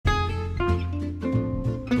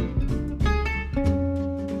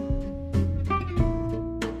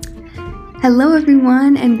Hello,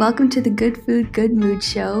 everyone, and welcome to the Good Food, Good Mood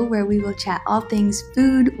show, where we will chat all things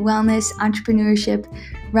food, wellness, entrepreneurship,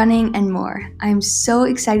 running, and more. I'm so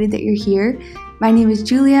excited that you're here. My name is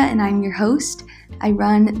Julia, and I'm your host. I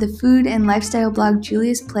run the food and lifestyle blog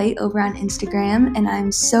Julia's Plate over on Instagram, and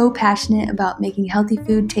I'm so passionate about making healthy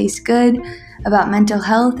food taste good, about mental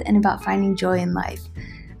health, and about finding joy in life.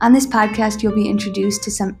 On this podcast, you'll be introduced to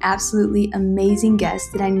some absolutely amazing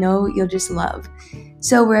guests that I know you'll just love.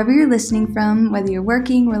 So wherever you're listening from, whether you're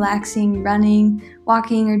working, relaxing, running,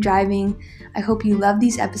 walking, or driving, I hope you love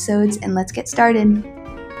these episodes, and let's get started.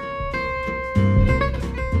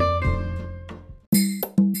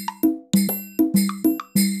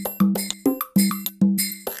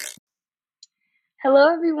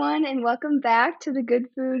 Hello, everyone, and welcome back to the Good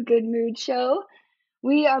Food, Good Mood show.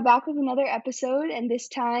 We are back with another episode, and this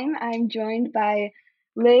time I'm joined by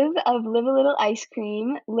Liv of Live a Little Ice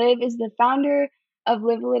Cream. Liv is the founder of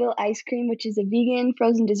Live a Little Ice Cream, which is a vegan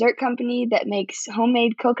frozen dessert company that makes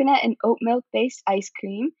homemade coconut and oat milk-based ice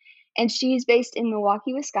cream, and she's based in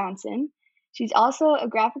Milwaukee, Wisconsin. She's also a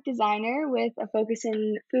graphic designer with a focus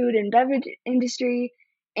in food and beverage industry,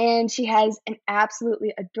 and she has an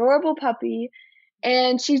absolutely adorable puppy.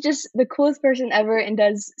 And she's just the coolest person ever and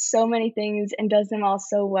does so many things and does them all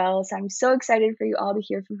so well. So I'm so excited for you all to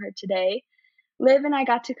hear from her today. Liv and I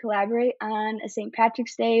got to collaborate on a St.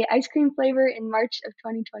 Patrick's Day ice cream flavor in March of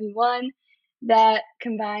 2021 that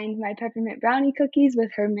combined my peppermint brownie cookies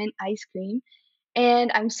with her mint ice cream.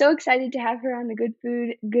 And I'm so excited to have her on the Good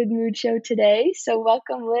Food, Good Mood show today. So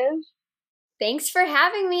welcome, Liv. Thanks for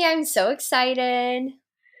having me. I'm so excited.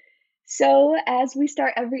 So as we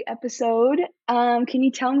start every episode, can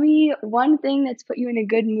you tell me one thing that's put you in a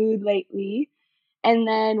good mood lately, and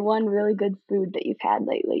then one really good food that you've had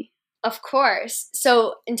lately? Of course.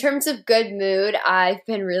 So in terms of good mood, I've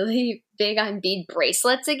been really big on bead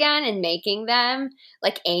bracelets again and making them,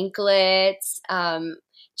 like anklets,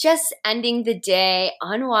 just ending the day,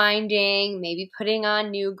 unwinding, maybe putting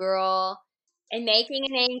on New Girl, and making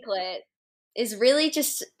an anklet is really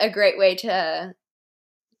just a great way to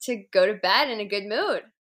go to bed in a good mood.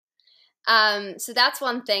 So that's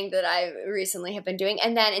one thing that I recently have been doing.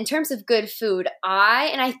 And then in terms of good food,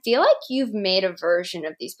 I feel like you've made a version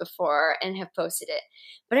of these before and have posted it,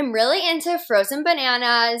 but I'm really into frozen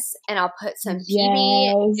bananas, and I'll put some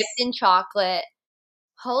kiwi dipped in chocolate.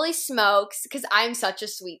 Holy smokes, because I'm such a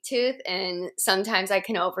sweet tooth and sometimes I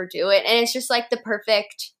can overdo it. And it's just like the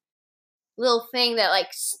perfect little thing that like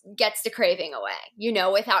gets the craving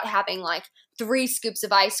away, without having like 3 scoops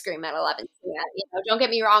of ice cream at 11 p.m. Don't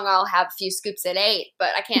get me wrong, I'll have a few scoops at 8, but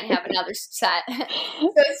I can't have another set.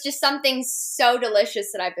 So it's just something so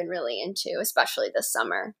delicious that I've been really into, especially this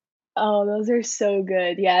summer. Oh, those are so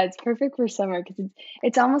good. Yeah, it's perfect for summer because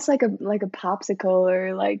it's almost like a popsicle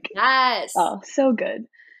or like, yes. Oh, so good.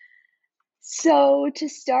 So to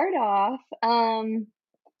start off,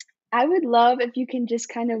 I would love if you can just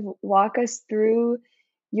kind of walk us through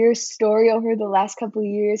your story over the last couple of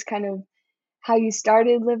years, kind of how you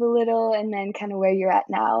started Live a Little and then kind of where you're at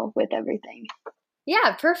now with everything.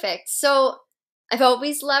 Yeah, perfect. So I've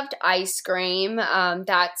always loved ice cream.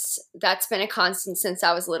 That's been a constant since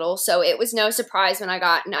I was little. So it was no surprise when I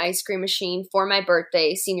got an ice cream machine for my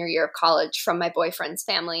birthday, senior year of college, from my boyfriend's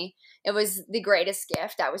family. It was the greatest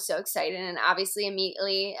gift. I was so excited, and obviously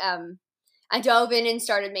immediately I dove in and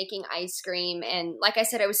started making ice cream. And like I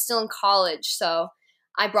said, I was still in college, so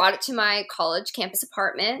I brought it to my college campus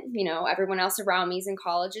apartment. Everyone else around me is in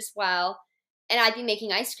college as well. And I'd be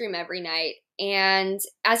making ice cream every night. And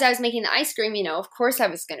as I was making the ice cream, of course I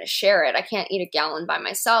was going to share it. I can't eat a gallon by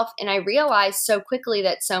myself. And I realized so quickly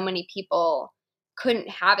that so many people couldn't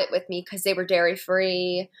have it with me because they were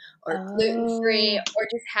dairy-free or gluten-free or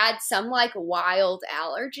just had some like wild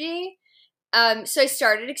allergy. So I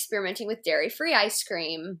started experimenting with dairy-free ice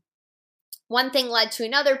cream. One thing led to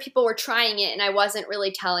another. People were trying it, and I wasn't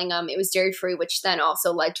really telling them it was dairy-free, which then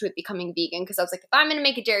also led to it becoming vegan, because I was like, if I'm going to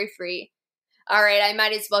make it dairy-free, all right, I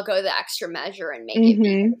might as well go the extra measure and make it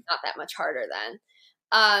vegan. It's not that much harder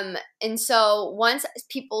then. And so once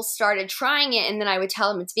people started trying it, and then I would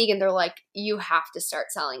tell them it's vegan, they're like, you have to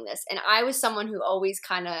start selling this. And I was someone who always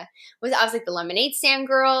kind of I was like the lemonade stand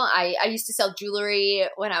girl. I used to sell jewelry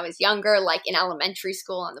when I was younger, like in elementary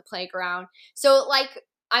school on the playground. So like,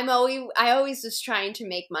 I always was trying to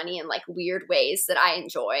make money in like weird ways that I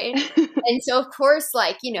enjoyed. And so of course,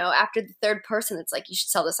 like, after the third person, it's like, you should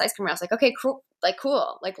sell this ice cream. I was like, okay, cool.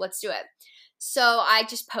 Like, let's do it. So I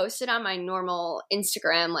just posted on my normal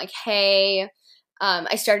Instagram, like, hey,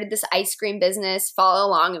 I started this ice cream business, follow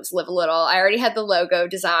along. It was Live a Little. I already had the logo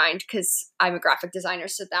designed because I'm a graphic designer.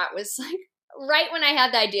 So that was like right when I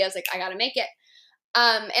had the idea, I was like, I gotta make it.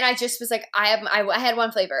 And I just was like, I had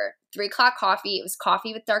one flavor, 3 o'clock coffee. It was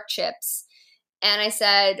coffee with dark chips. And I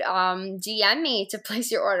said, DM me to place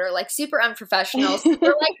your order, like super unprofessional,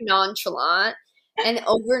 super like nonchalant. And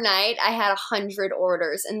overnight I had 100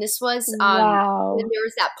 orders. And this was, when Wow. there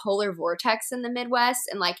was that polar vortex in the Midwest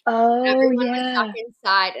and like Oh, everyone was stuck yeah.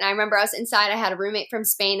 inside. And I remember I was inside, I had a roommate from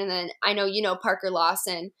Spain. And then I know, Parker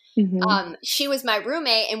Lawson. Hmm. She was my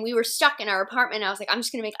roommate and we were stuck in our apartment. I was like, I'm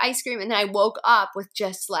just going to make ice cream. And then I woke up with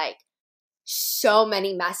just like so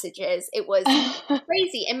many messages. It was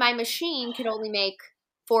crazy. And my machine could only make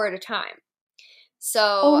 4 at a time.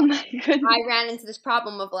 Oh So my I goodness. ran into this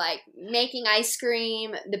problem of like making ice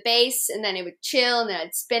cream, the base, and then it would chill and then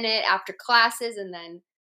I'd spin it after classes and then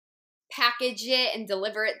package it and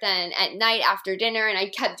deliver it then at night after dinner. And I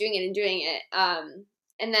kept doing it and doing it.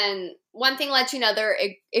 And then one thing led to another.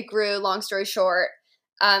 It grew, long story short.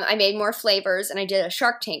 I made more flavors and I did a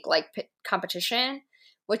Shark Tank like competition,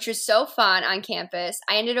 which was so fun on campus.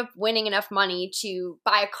 I ended up winning enough money to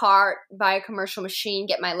buy a cart, buy a commercial machine,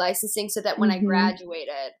 get my licensing so that when I Hmm.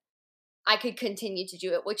 graduated, I could continue to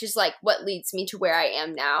do it, which is like what leads me to where I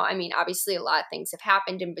am now. I mean, obviously, a lot of things have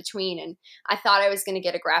happened in between, and I thought I was going to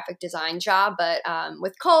get a graphic design job, but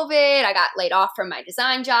with COVID, I got laid off from my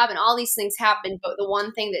design job, and all these things happened. But the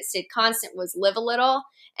one thing that stayed constant was live a little,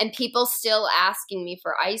 and people still asking me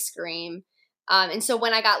for ice cream. And so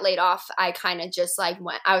when I got laid off, I kind of just like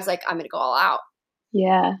went, I was like, I'm going to go all out.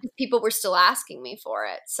 Yeah. People were still asking me for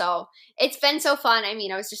it. So it's been so fun. I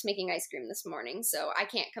mean, I was just making ice cream this morning, so I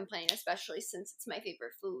can't complain, especially since it's my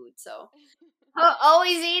favorite food. So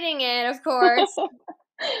always eating it, of course.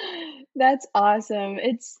 That's awesome.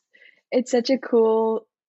 It's such a cool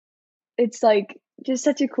it's like just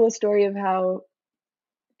such a cool story of how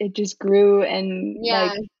it just grew and Yeah.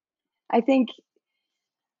 like I think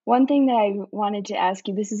one thing that I wanted to ask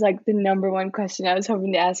you, this is like the number one question I was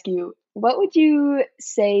hoping to ask you. What would you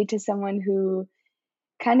say to someone who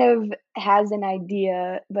kind of has an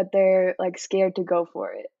idea, but they're like scared to go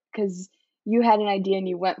for it? Because you had an idea and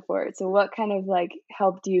you went for it. So what kind of like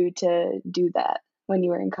helped you to do that when you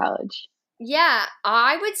were in college? Yeah,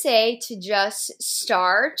 I would say to just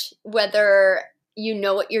start, whether you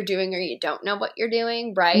know what you're doing or you don't know what you're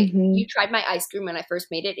doing, right? You Mhm. tried my ice cream when I first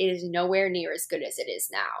made it. It is nowhere near as good as it is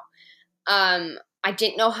now. I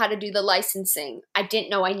didn't know how to do the licensing. I didn't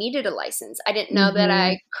know I needed a license. I didn't know that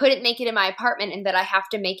I Mhm. couldn't make it in my apartment and that I have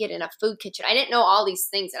to make it in a food kitchen. I didn't know all these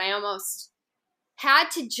things, and I almost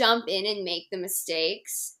had to jump in and make the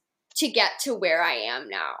mistakes to get to where I am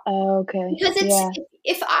now. Oh, okay. Because it's Yeah.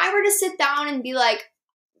 if I were to sit down and be like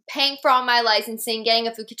paying for all my licensing, getting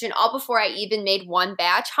a food kitchen all before I even made one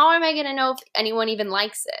batch, how am I going to know if anyone even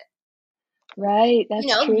likes it? Right, that's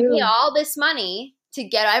You pay true. all this money to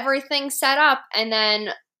get everything set up and then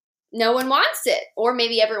no one wants it, or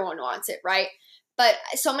maybe everyone wants it, right? But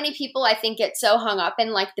so many people, I think, get so hung up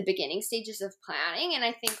in like the beginning stages of planning. And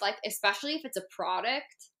I think, like, especially if it's a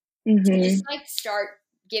product, to just Mhm. like start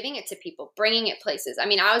giving it to people, bringing it places. I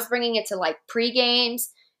mean, I was bringing it to like pre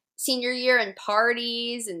games, senior year, and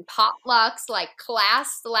parties and potlucks, like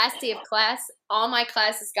class, the last day of class. All my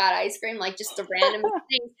classes got ice cream, like just the random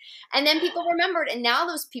things. And then people remembered. And now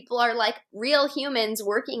those people are like real humans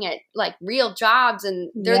working at like real jobs,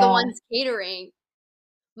 and they're the Yeah. ones catering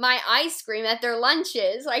my ice cream at their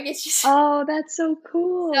lunches. Like it's just Oh, that's so so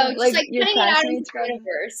cool. just Like, like your putting it out into classmates the got it?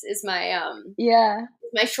 universe is Yeah.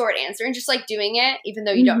 my short answer, and just like doing it even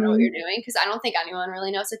though you don't know what you're Mhm. doing, because I don't think anyone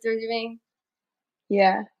really knows what they're doing,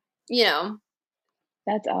 Yeah, you know.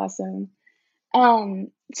 that's awesome.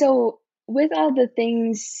 So with all the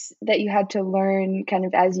things that you had to learn kind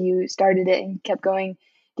of as you started it and kept going,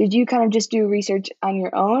 did you kind of just do research on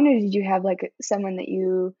your own, or did you have like someone that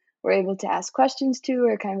you were able to ask questions to,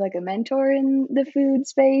 or kind of like a mentor in the food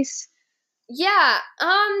space? Yeah,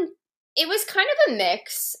 it was kind of a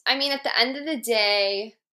mix. I mean, at the end of the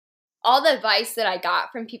day, all the advice that I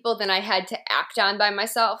got from people then I had to act on by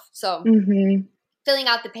myself. So Mhm. filling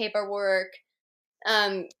out the paperwork,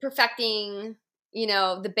 perfecting,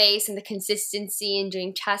 the base and the consistency and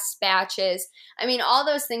doing test batches. I mean, all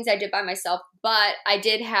those things I did by myself, but I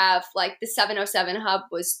did have like the 707 hub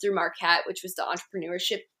was through Marquette, which was the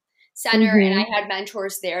entrepreneurship center. And I Mhm. had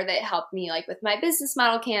mentors there that helped me like with my business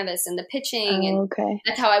model canvas and the pitching. And Oh, okay.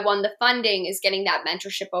 that's how I won the funding, is getting that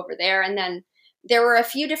mentorship over there. And then there were a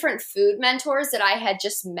few different food mentors that I had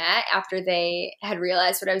just met after they had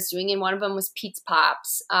realized what I was doing. And one of them was Pete's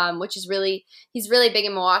Pops, which is really, he's really big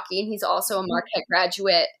in Milwaukee, and he's also a Marquette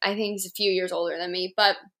graduate. I think he's a few years older than me,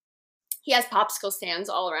 but he has popsicle stands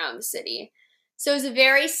all around the city. So it's a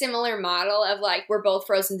very similar model of like we're both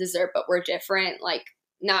frozen dessert, but we're different. Like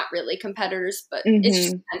not really competitors, but it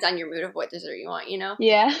just Mhm. depends on your mood of what dessert you want, you know?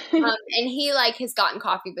 Yeah. And he like has gotten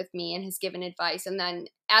coffee with me and has given advice. And then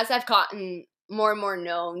as I've gotten more and more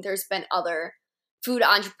known, there's been other food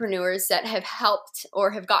entrepreneurs that have helped or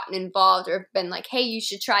have gotten involved or have been like, hey, you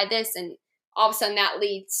should try this. And all of a sudden that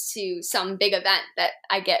leads to some big event that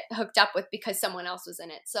I get hooked up with because someone else was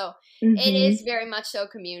in it. So it Mhm. is very much so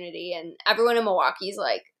community, and everyone in Milwaukee is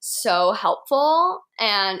like so helpful.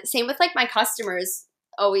 And same with like my customers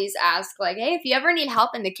always ask like, hey, if you ever need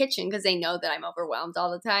help in the kitchen, because they know that I'm overwhelmed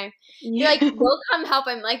all the time. They're like, Yeah. we'll come help.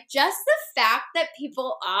 I'm like, just the fact that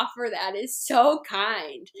people offer that is so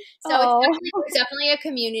kind. So Oh. there's definitely a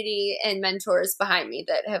community and mentors behind me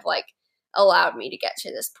that have like allowed me to get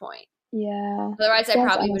to this point. Yeah. Otherwise, That's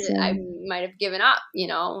I awesome. might have given up. You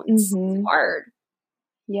know, it's Mhm. hard.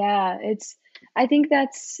 Yeah, I think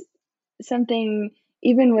that's something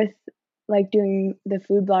even with, like, doing the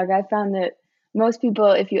food blog, I found that most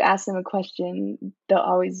people, if you ask them a question, they'll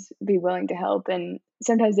always be willing to help, and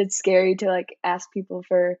sometimes it's scary to, like, ask people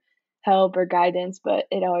for help or guidance, but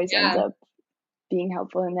it always ends Yeah, up being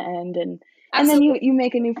helpful in the end, and then absolutely. you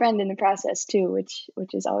make a new friend in the process too, which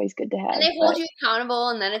is always good to And have, they hold but you accountable,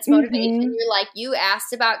 and then it's motivation. Mhm. You're like, you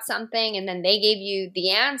asked about something, and then they gave you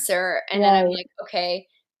the answer, and then I'm Right. like, okay,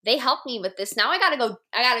 they helped me with this. Now I gotta go.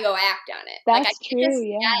 I gotta go act on it. Like I That's can't true, just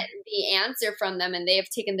yeah. get the answer from them, and they have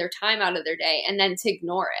taken their time out of their day, and then to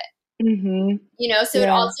ignore it. Mhm. You know, so it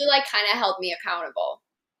Yeah. also like kind of held me accountable.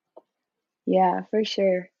 Yeah, for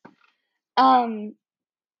sure. Um,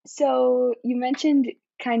 so you mentioned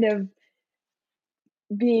kind of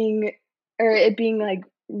being or it being, like,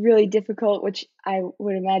 really difficult, which I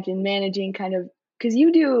would imagine managing kind of because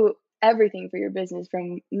you do everything for your business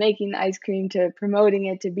from making the ice cream to promoting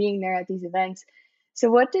it to being there at these events. So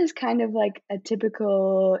what does kind of like a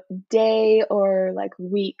typical day or, like,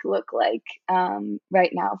 week look like,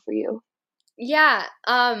 right now for you? Yeah.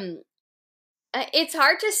 It's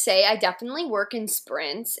hard to say. I definitely work in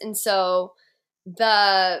sprints, and so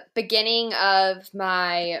the beginning of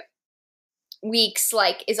my weeks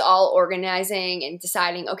like is all organizing and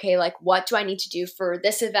deciding, okay, like what do I need to do for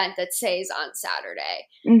this event that says on Saturday.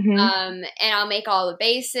 Mhm. And I'll make all the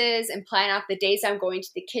bases and plan out the days I'm going to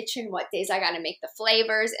the kitchen, what days I got to make the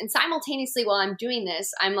flavors, and simultaneously while I'm doing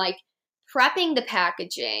this I'm like prepping the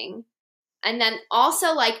packaging, and then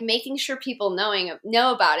also like making sure people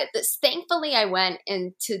know about it. This thankfully I went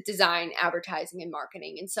into design, advertising, and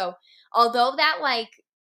marketing, and so although that like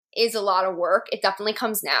is a lot of work, it definitely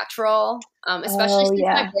comes natural. Especially Oh, since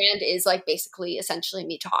my yeah. brand is like basically essentially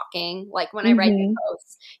me talking. Like when I write the Mhm.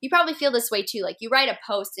 posts, you probably feel this way too. Like you write a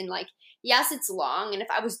post and like, yes, it's long. And if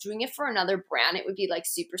I was doing it for another brand, it would be like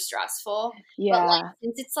super stressful. But like Yeah.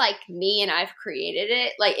 since it's like me and I've created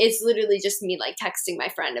it, like it's literally just me like texting my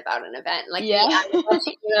friend about an event, like me Yeah. adding a bunch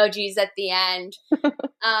of emojis at the end.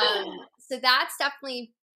 So that's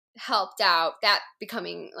definitely helped out, that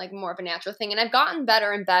becoming like more of a natural thing. And I've gotten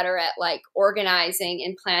better and better at like organizing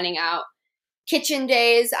and planning out kitchen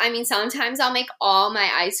days. I mean, sometimes I'll make all my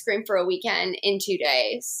ice cream for a weekend in 2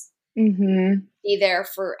 days. Mhm. Be there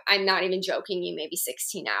for, I'm not even joking you, maybe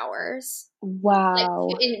 16 hours. Like Wow.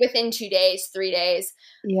 within 2 days, 3 days,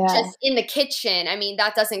 Yeah. just in the kitchen. I mean,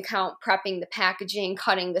 that doesn't count prepping the packaging,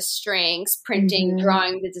 cutting the strings, printing, Mhm.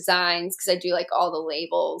 drawing the designs, because I do like all the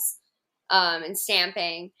labels and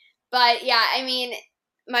stamping. But yeah, I mean,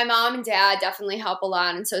 my mom and dad definitely help a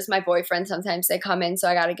lot, and so is my boyfriend. Sometimes they come in, so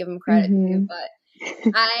I got to give them credit too. Mhm. But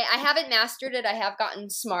I haven't mastered it. I have gotten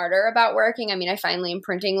smarter about working. I mean, I finally am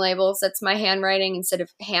printing labels. That's my handwriting instead of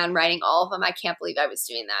handwriting all of them. I can't believe I was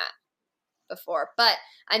doing that before. But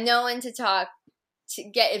I know when to talk to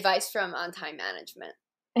get advice from on time management,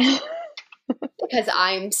 because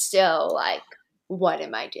I'm still like, what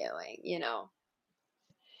am I doing? You know.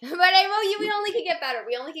 But I will. We only could get better.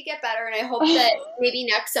 We only could get better, and I hope that maybe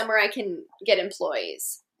next summer I can get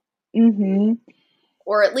employees, Mhm.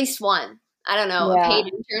 or at least one. I don't know, a paid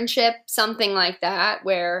Yeah. internship, something like that,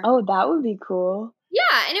 where Oh, that would be cool.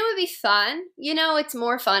 yeah, and it would be fun. You know, it's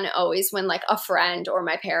more fun always when like a friend or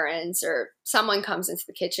my parents or someone comes into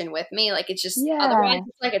the kitchen with me. Like it's just otherwise Yeah.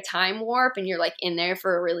 it's like a time warp, and you're like in there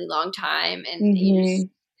for a really long time, and you just Mhm.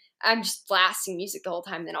 I'm just blasting music the whole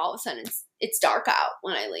time. Then all of a sudden it's dark out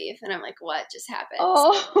when I leave, and I'm like, what just happened?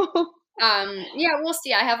 Oh. Yeah, we'll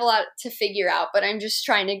see. I have a lot to figure out, but I'm just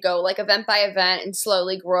trying to go like event by event and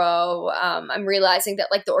slowly grow. I'm realizing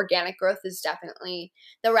that like the organic growth is definitely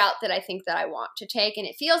the route that I think that I want to take, and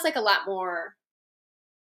it feels like a lot more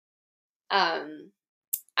um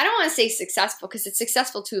I don't want to say successful because it's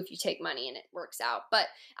successful too if you take money and it works out. But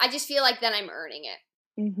I just feel like then I'm earning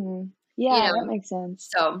it, Mm-hmm. you Yeah, that know. makes sense.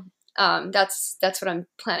 So that's what I'm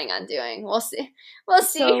planning on doing. We'll see. We'll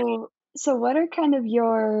see. So what are kind of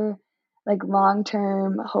your like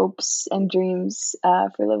long-term hopes and dreams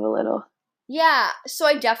for Live a Little? Yeah. So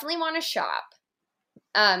I definitely want to shop.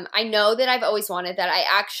 I know that I've always wanted that. I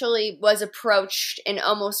actually was approached and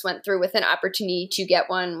almost went through with an opportunity to get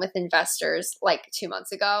one with investors like 2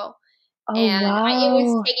 months ago. Oh And it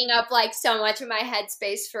was wow. taking up like so much of my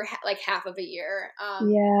headspace for like half of a year.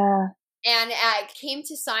 Yeah. And I came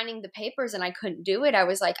to signing the papers and I couldn't do it. I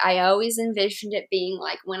was like, I always envisioned it being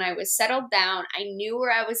like when I was settled down, I knew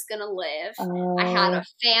where I was going to live. I had a Oh.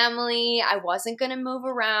 family. I wasn't going to move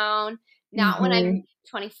around, not when Mm-hmm. I'm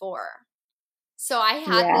 24. So I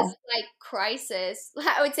had this Yeah. like crisis,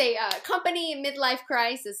 I would say company midlife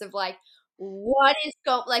crisis of like, what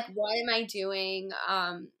am I doing?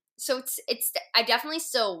 So it's, I definitely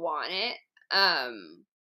still want it.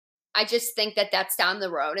 I just think that that's down the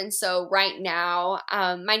road. And so right now,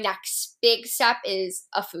 my next big step is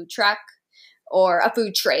a food truck or a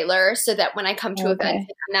food trailer so that when I come to events, Okay.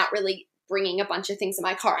 I'm not really bringing a bunch of things in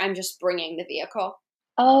my car. I'm just bringing the vehicle.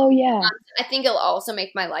 Oh yeah. I think it'll also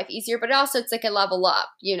make my life easier, but also it's like a level up,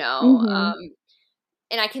 you know? Mm-hmm.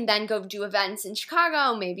 And I can then go do events in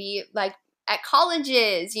Chicago, maybe like at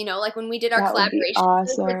colleges, you know, like when we did our That would be collaboration tour,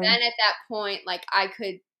 awesome. then at that point, like I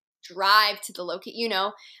could drive to the location, you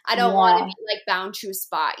know, I don't want to Yeah. be like bound to a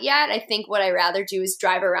spot yet. I think what I rather do is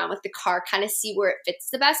drive around with the car, kind of see where it fits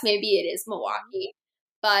the best. Maybe it is Milwaukee,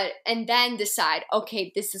 but, and then decide,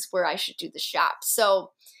 okay, this is where I should do the shop.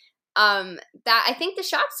 So, that I think the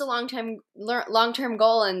shop's a long-term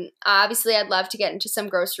goal. And obviously I'd love to get into some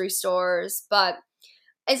grocery stores, but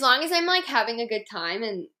as long as I'm like having a good time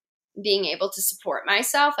and being able to support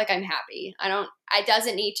myself, like I'm happy. I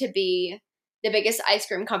doesn't need to be the biggest ice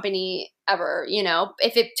cream company ever, you know.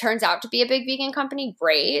 If it turns out to be a big vegan company,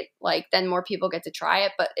 great. Like then more people get to try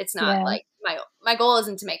it, but it's not Yeah. like my goal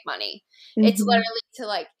isn't to make money. It's Mm-hmm. literally to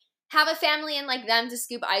like have a family and like them to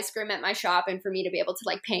scoop ice cream at my shop and for me to be able to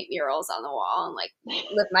like paint murals on the wall and like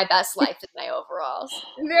live my best life in my overalls.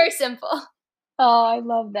 Very simple. Oh, I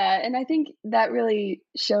love that. And I think that really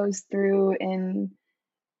shows through in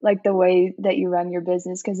like the way that you run your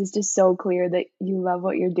business because it's just so clear that you love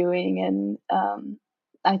what you're doing and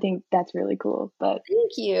I think that's really cool. But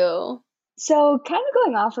Thank you. so kind of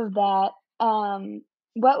going off of that,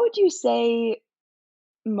 what would you say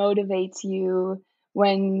motivates you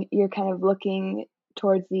when you're kind of looking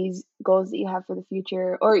towards these goals that you have for the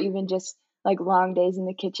future or even just like long days in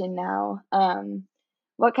the kitchen now?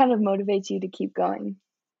 What kind of motivates you to keep going?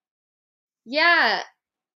 Yeah.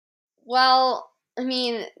 Well, I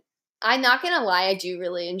mean, I'm not gonna lie, I do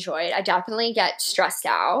really enjoy it. I definitely get stressed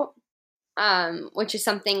out, which is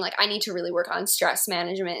something like I need to really work on stress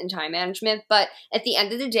management and time management. But at the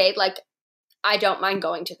end of the day, like I don't mind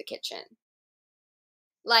going to the kitchen.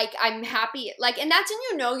 Like I'm happy, like, and that's when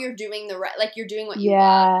you know you're doing the right, like you're doing what you love.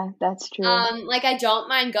 Yeah, that's true. Like I don't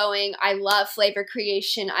mind going. I love flavor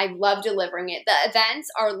creation. I love delivering it. The events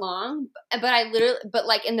are long, but I literally, but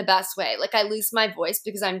like in the best way. Like I lose my voice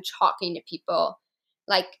because I'm talking to people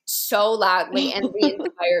like so loudly and the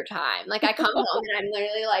entire time. Like I come home and I'm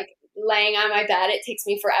literally like laying on my bed. It takes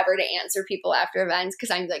me forever to answer people after events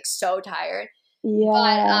because I'm like so tired. But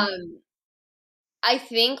Yeah. I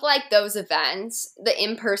think like those events, the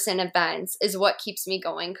in-person events is what keeps me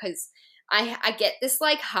going because I get this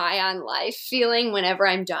like high on life feeling whenever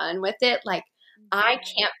I'm done with it. Like I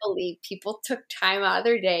Mhm. can't believe people took time out of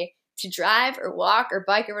their day to drive or walk or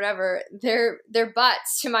bike or whatever their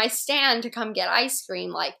butts to my stand to come get ice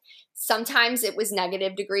cream. Like sometimes it was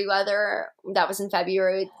negative degree weather. That was in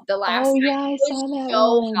February. The last Oh, time yeah, I it was saw that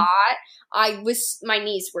so one. hot. My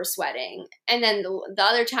knees were sweating. And then the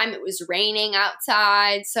other time it was raining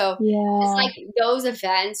outside. So it's Yeah. like those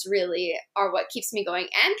events really are what keeps me going.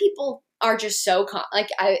 And people are just so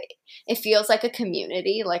it feels like a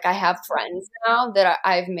community. Like I have friends now that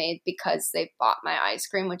I've made because they bought my ice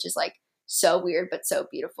cream, which is like so weird but so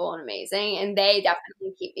beautiful and amazing. And they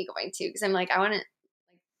definitely keep me going too because I'm like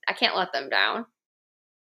I can't let them down.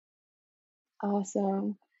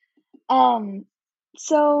 Awesome. Um,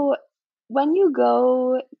 so when you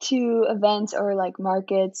go to events or like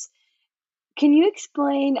markets, can you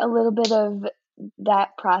explain a little bit of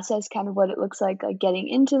that process, kind of what it looks like getting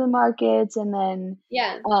into the markets and then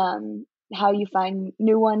Yeah. how you find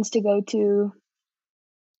new ones to go to?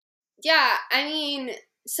 Yeah, I mean,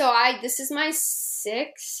 so I this is my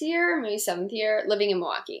 6th year, maybe 7th year living in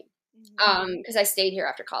Milwaukee. Mhm. Because I stayed here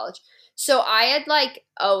after college. So I had like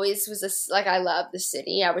always was like I love the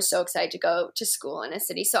city. I was so excited to go to school in a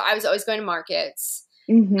city. So I was always going to markets.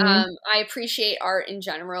 Mm-hmm. I appreciate art in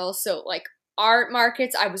general. So like art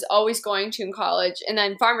markets, I was always going to in college, and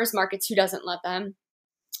then farmers markets. Who doesn't love them?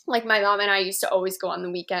 Like my mom and I used to always go on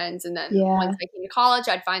the weekends, and then once Yeah. I came to college,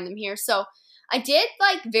 I'd find them here. So I did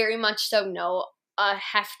like very much so know a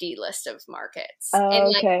hefty list of markets and Oh,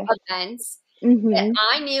 like okay. events that Mm-hmm.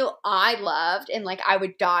 I knew I loved, and like I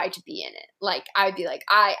would die to be in it. Like I would be like,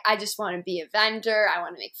 I just want to be a vendor. I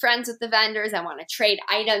want to make friends with the vendors. I want to trade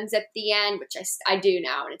items at the end, which I do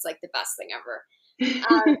now, and it's like the best thing ever.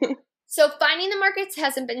 So finding the markets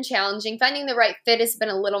hasn't been challenging. Finding the right fit has been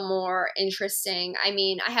a little more interesting. I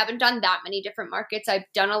mean, I haven't done that many different markets. I've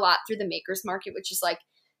done a lot through the makers market, which is like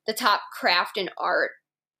the top craft and art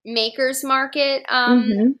makers market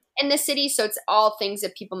Mm-hmm. in the city. So it's all things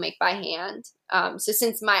that people make by hand. So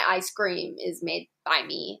since my ice cream is made by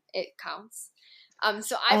me, it counts.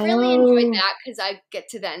 So I've really enjoyed Oh, that because I get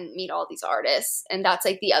to then meet all these artists, and that's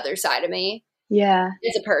like the other side of me yeah.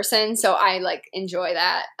 as a person. So I like enjoy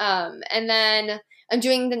that. And then I'm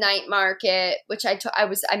doing the night market, which I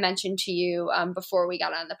mentioned to you before we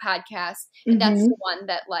got on the podcast, and that's Mm-hmm. the one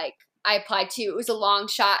that like I applied to. It was a long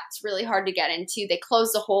shot. It's really hard to get into. They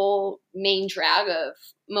closed the whole main drag of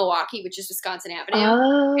Milwaukee, which is Wisconsin Avenue,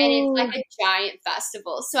 and it's like Oh, a giant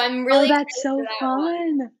festival. So I'm oh, really that's excited for so that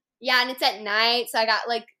one. fun. Yeah, and it's at night, so I got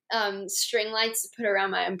like string lights to put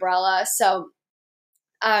around my umbrella. So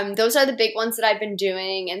those are the big ones that I've been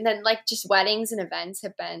doing. And then like just weddings and events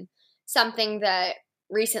have been something that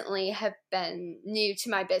recently have been new to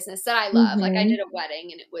my business that I love. Like I Mm-hmm. did a wedding,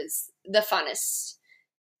 and it was the funnest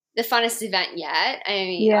event yet. I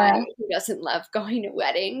mean, Yeah. who doesn't love going to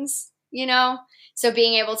weddings, you know? So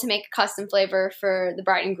being able to make a custom flavor for the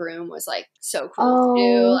bride and groom was like so cool to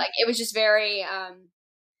do. Oh, Like it was just very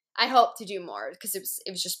I hope to do more because it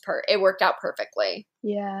was just it worked out perfectly.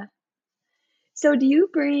 yeah. So do you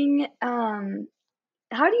bring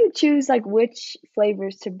how do you choose like which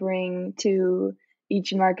flavors to bring to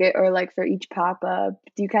each market or like for each pop-up?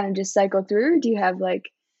 Do you kind of just cycle through? Or do you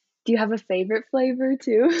have a favorite flavor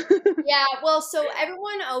too? Yeah, well, so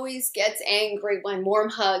everyone always gets angry when warm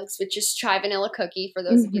hugs, which is chai vanilla cookie, for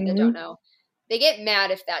those of you that don't Mhm. know, they get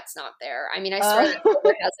mad if that's not there. I mean, I swear Uh, that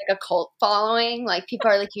flavor has like a cult following. Like people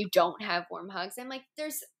are like, you don't have warm hugs. I'm like,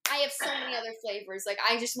 I have so many other flavors. Like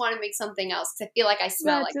I just want to make something else because I feel like I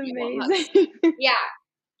smell that's like the warm hugs. amazing. Yeah,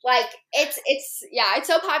 like it's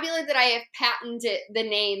so popular that I have patented the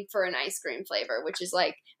name for an ice cream flavor, which is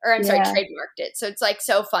like, or I'm sorry, Yeah. trademarked it. So it's like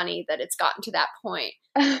so funny that it's gotten to that point.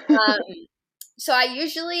 Um, so I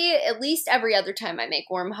usually, at least every other time, I make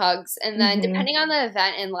warm hugs, and then Mhm. depending on the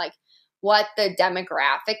event and like what the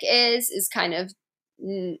demographic is kind of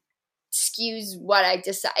skews what I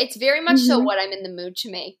decide. It's very much so Mhm. what I'm in the mood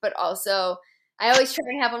to make, but also I always try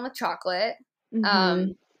to have one with chocolate. Um,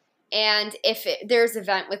 Mhm. and if there's an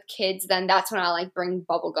event with kids, then that's when I like bring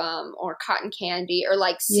bubble gum or cotton candy or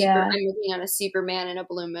like Yeah. I'm working on a Superman and a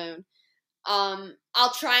blue moon.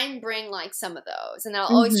 I'll try and bring like some of those, and then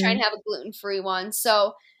I'll always try and Mhm. have a gluten-free one.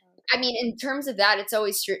 So, I mean, in terms of that, it's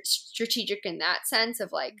always strategic in that sense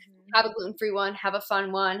of like have a gluten-free one, have a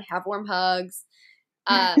fun one, have warm hugs.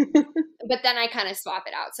 Um, Mhm. but then I kind of swap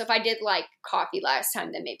it out. So if I did like coffee last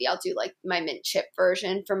time, then maybe I'll do like my mint chip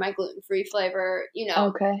version for my gluten-free flavor, you know.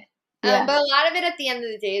 Okay. Yeah. But a lot of it at the end of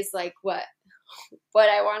the day is like what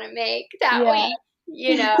I want to make that week,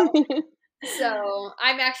 Yeah. you know. So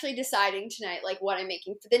I'm actually deciding tonight, like what I'm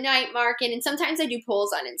making for the night market, and sometimes I do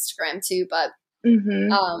polls on Instagram too. But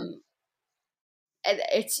Mhm. um,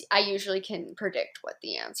 it's I usually can predict what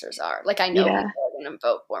the answers are. Like I know Yeah. people are going to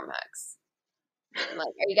vote warm hugs. I'm like,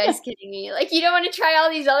 are you guys kidding me? Like you don't want to try all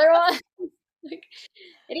these other ones? Like,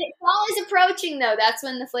 fall is approaching though. That's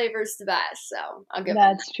when the flavor's the best. So I'll give them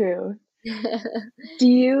That's true. that. Do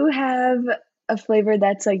you have a flavor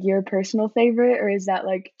that's, like, your personal favorite, or is that,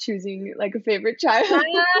 like, choosing, like, a favorite child?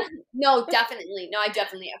 No, definitely. No, I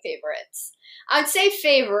definitely have favorites. I'd say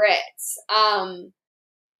favorites.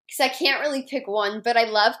 Because I can't really pick one, but I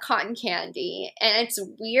love cotton candy. And it's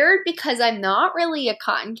weird because I'm not really a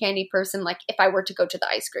cotton candy person. Like, if I were to go to the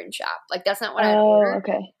ice cream shop, like, that's not what I'd Oh, order.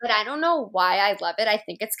 okay. But I don't know why I love it. I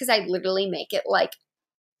think it's because I literally make it like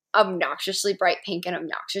obnoxiously bright pink and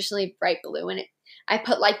obnoxiously bright blue. And I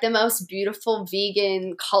put like the most beautiful,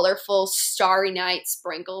 vegan, colorful, starry night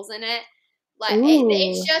sprinkles in it. Like,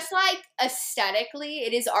 it's Ooh. just like aesthetically,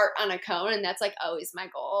 it is art on a cone. And that's like always my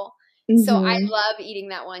goal. So I Mhm. love eating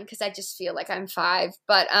that one because I just feel like I'm five.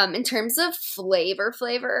 But in terms of flavor,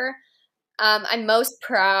 I'm most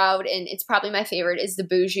proud, and it's probably my favorite, is the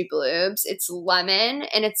Bougie Bloobs. It's lemon,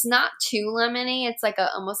 and it's not too lemony. It's like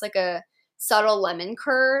almost like a subtle lemon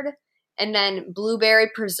curd, and then blueberry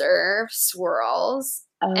preserve swirls.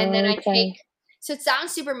 And then I take, Okay. so it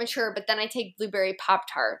sounds super mature, but then I take blueberry Pop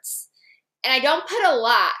Tarts. And I don't put a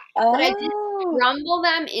lot, but I just Oh. crumble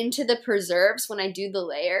them into the preserves when I do the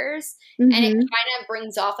layers. And it Mm-hmm. kind of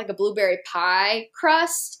brings off like a blueberry pie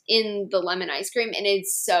crust in the lemon ice cream. And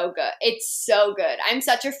it's so good. It's so good. I'm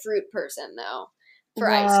such a fruit person though for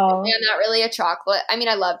ice cream. Wow. I'm not really a chocolate. I mean,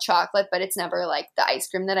 I love chocolate, but it's never like the ice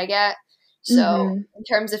cream that I get. So Mm-hmm. in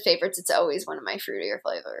terms of favorites, it's always one of my fruitier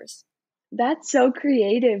flavors. That's so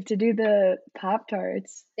creative to do the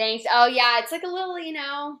Pop-Tarts. Thanks. Oh yeah, it's like a little,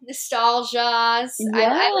 nostalgia. I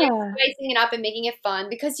like Yeah. spicing it up and making it fun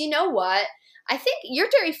because you know what? I think you're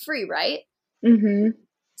dairy free, right? Mm-hmm.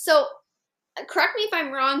 So correct me if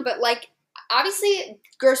I'm wrong, but like obviously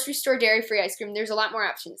grocery store dairy free ice cream, there's a lot more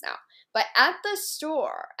options now. But at the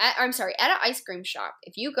store, I'm sorry, at an ice cream shop,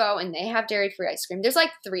 if you go and they have dairy free ice cream, there's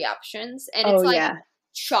like three options, and Oh it's like yeah.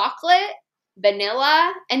 chocolate,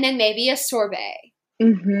 vanilla, and then maybe a sorbet.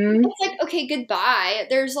 Mm-hmm. It's like, okay, goodbye.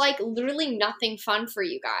 There's like literally nothing fun for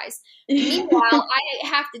you guys. Meanwhile, I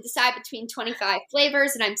have to decide between 25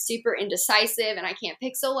 flavors and I'm super indecisive and I can't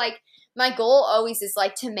pick. So like my goal always is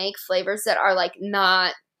like to make flavors that are like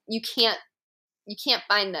not you can't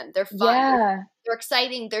find them. They're fun. Yeah. They're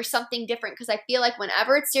exciting. There's something different because I feel like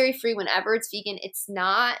whenever it's dairy free, whenever it's vegan,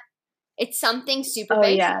 it's something super Oh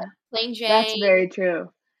basic, yeah. plain That's Jane, very true.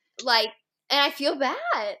 like, and I feel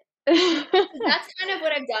bad. That's kind of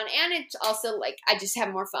what I've done. And it's also like I just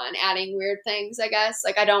have more fun adding weird things, I guess.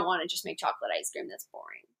 Like I don't want to just make chocolate ice cream. That's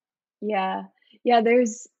boring. Yeah. Yeah,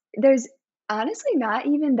 there's honestly not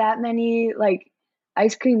even that many, like,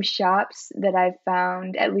 ice cream shops that I've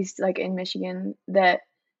found, at least, like, in Michigan, that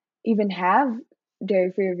even have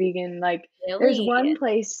dairy-free or vegan. Like, there's Really? one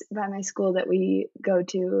place by my school that we go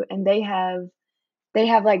to, and they have,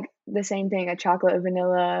 like, the same thing, a chocolate, a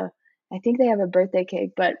vanilla, I think they have a birthday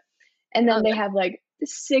cake, but and Oh, then they yeah. have, like,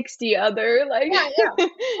 60 other, like, Yeah, yeah. Of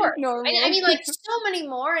course. I normals. mean, like so many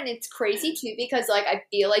more, and it's crazy too because like I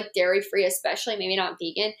feel like dairy free, especially maybe not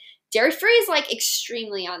vegan. Dairy free is like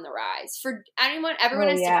extremely on the rise for anyone. Everyone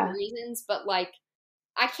Oh, has different yeah. reasons, but like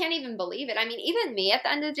I can't even believe it. I mean, even me at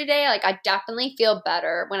the end of the day, like I definitely feel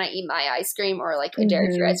better when I eat my ice cream or like a dairy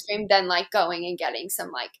free Mhm. ice cream than like going and getting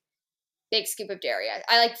some like big scoop of dairy.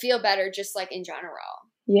 I like feel better just like in general.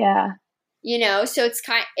 Yeah. So it's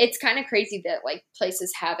kind of crazy that like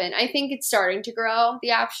places haven't. I think it's starting to grow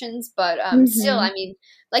the options, but still, I Mhm. mean,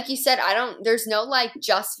 like you said, I don't. There's no like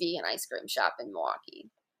just vegan ice cream shop in Milwaukee.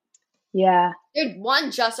 Yeah. Dude, one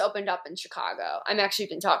just opened up in Chicago. I'm actually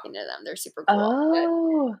been talking to them. They're super cool.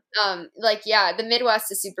 Oh. But like yeah, the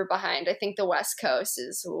Midwest is super behind. I think the West Coast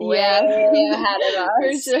is way Yeah. ahead of For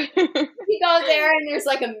us. sure. You go there and there's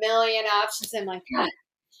like a million options. I'm like, God,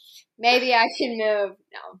 maybe I can move.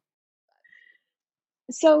 No.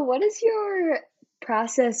 So, what does your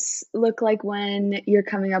process look like when you're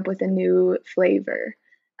coming up with a new flavor?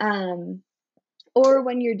 Um, or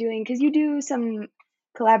when you're doing, because you do some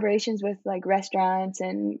collaborations with, like, restaurants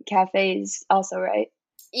and cafes also, right?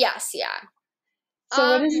 Yes, yeah. So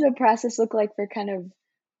what Um, does the process look like for kind of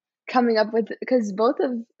coming up with, because both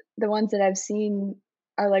of the ones that I've seen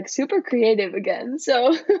are, like, super creative again, so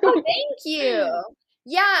Oh, thank you.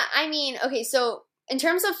 Yeah, I mean, okay, so in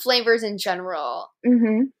terms of flavors in general,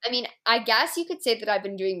 Mhm. I mean, I guess you could say that I've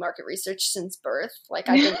been doing market research since birth. Like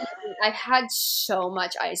I've had so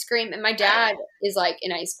much ice cream and my dad is like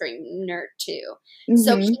an ice cream nerd too.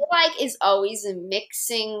 So he Mhm. like is always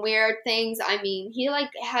mixing weird things. I mean, he like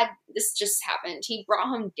had this just happened. He brought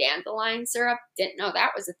home dandelion syrup. Didn't know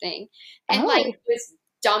that was a thing. And like Oh. was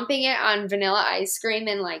dumping it on vanilla ice cream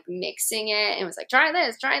and like mixing it and was like, try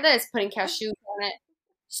this, putting cashews on it.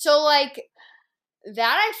 So like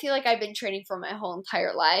that I feel like I've been training for my whole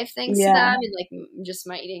entire life thanks to them Yeah. and like just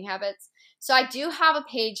my eating habits. So I do have a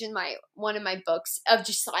page in my one of my books of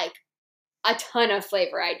just like a ton of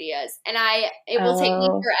flavor ideas and it will take me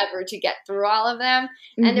Oh. forever to get through all of them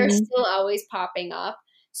and they're Mhm. still always popping up.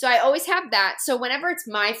 So I always have that. So whenever it's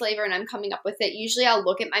my flavor and I'm coming up with it, usually I'll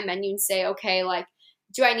look at my menu and say, okay, like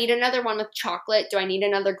do I need another one with chocolate? Do I need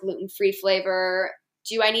another gluten-free flavor?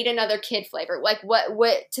 Do I need another kid flavor? Like what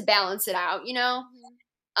to balance it out, you know?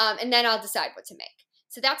 And then I'll decide what to make.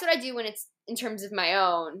 So that's what I do when it's in terms of my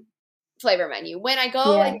own flavor menu. When I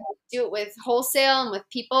go Yeah. and do it with wholesale and with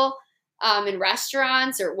people in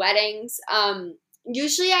restaurants or weddings,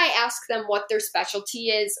 usually I ask them what their specialty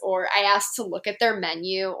is, or I ask to look at their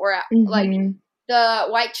menu, or like Mhm. the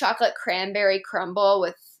white chocolate cranberry crumble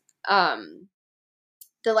with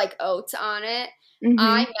the like oats on it. I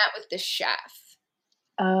Mhm. met with the chef,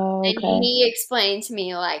 Oh, and okay. he explained to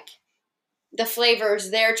me like the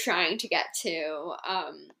flavors they're trying to get to.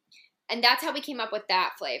 And that's how we came up with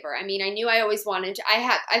that flavor. I mean, I knew I always wanted to,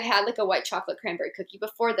 I've had like a white chocolate cranberry cookie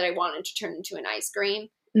before that I wanted to turn into an ice cream.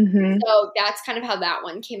 Mhm. So that's kind of how that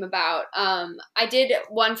one came about. I did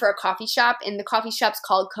one for a coffee shop, and the coffee shop's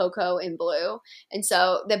called Cocoa in Blue. And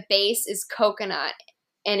so the base is coconut,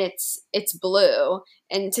 and it's blue.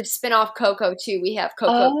 And to spin off cocoa too, we have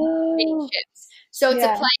cocoa potato Oh, chips. So it's a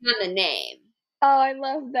yeah. play on the name. Oh, I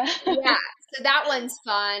love Yeah, that. so that one's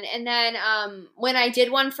fun. And then when I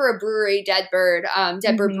did one for a brewery, Dead Bird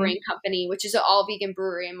Mhm. Brewing Company, which is an all vegan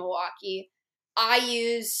brewery in Milwaukee, I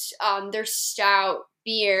used their stout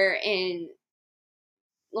beer and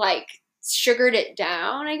like sugared it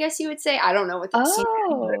down, I guess you would say. I don't know what the see, I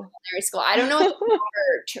didn't go to Oh. culinary school. I don't know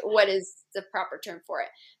what is the proper term for it.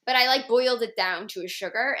 But I like boiled it down to a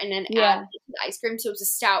sugar and then added Yeah. it to the ice cream. So it was a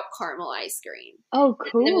stout caramel ice cream. Oh,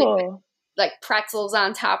 And then we put cool. like pretzels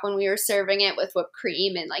on top when we were serving it with whipped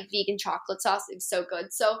cream and like vegan chocolate sauce. It was so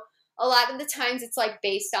good. So a lot of the times it's like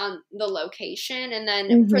based on the location. And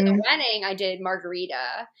then for the Mhm. wedding, I did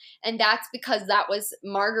margarita. And that's because that was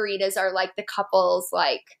margaritas are like the couple's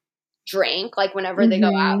like drink. Like whenever they go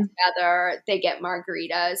out Mhm. together, they get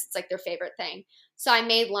margaritas. It's like their favorite thing. So I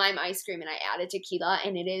made lime ice cream and I added tequila,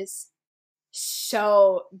 and it is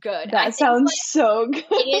so good. I That think sounds so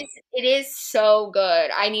it good. is so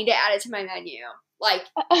good. I need to add it to my menu. Like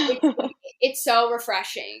it's it's so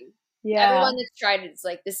refreshing. Yeah. Everyone that's tried it is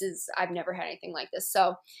like, this is I've never had anything like this.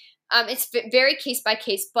 So it's very case by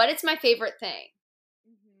case, but it's my favorite thing.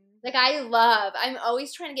 Mhm. Like I'm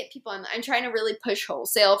always trying to get people I'm trying to really push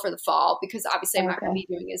wholesale for the fall because obviously I'm not going to Okay.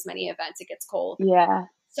 be doing as many events. It gets cold. Yeah.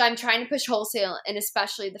 So I'm trying to push wholesale, and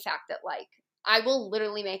especially the fact that like I will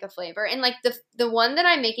literally make a flavor, and like the one that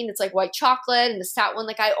I'm making that's like white chocolate and the stout one,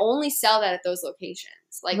 like I only sell that at those locations.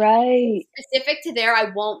 Like Right. it's specific to there.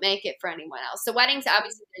 I won't make it for anyone else. So weddings,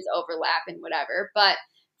 obviously, there's overlap and whatever, but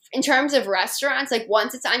in terms of restaurants, like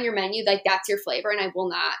once it's on your menu, like that's your flavor, and I will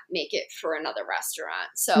not make it for another restaurant.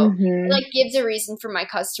 So it Mhm. like gives a reason for my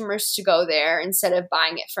customers to go there instead of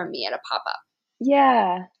buying it from me at a pop up.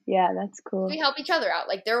 Yeah. Yeah, that's We cool. help each other out.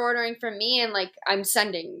 Like they're ordering from me, and like I'm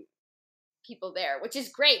sending people there, which is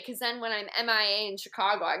great because then when I'm MIA in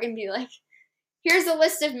Chicago, I can be like, here's a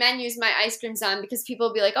list of menus my ice cream's on because people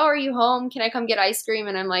will be like, oh, are you home? Can I come get ice cream?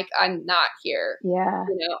 And I'm like, I'm not here, Yeah.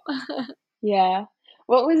 you know? Yeah.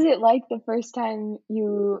 What was it like the first time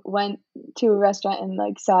you went to a restaurant and,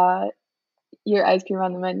 like, saw your ice cream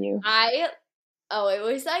on the menu? I, oh, it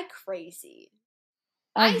was like crazy.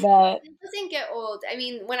 I bet. It doesn't get old. I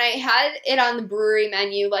mean, when I had it on the brewery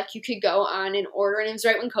menu, like you could go on and order, and it was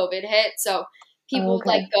right when COVID hit. So people would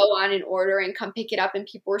like Okay. go on and order and come pick it up, and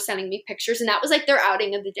people were sending me pictures, and that was like their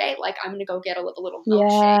outing of the day. Like, I'm gonna go get a little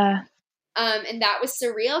milkshake. Yeah. And that was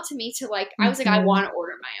surreal to me to like, I was like, I Mhm. want to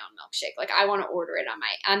order my own milkshake. Like I want to order it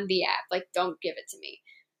on the app. Like don't give it to me.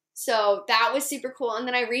 So that was super cool. And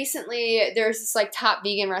then I recently, there's this like top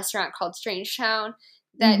vegan restaurant called Strange Town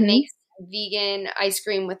that Mhm. makes vegan ice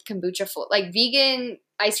cream with kombucha float, like vegan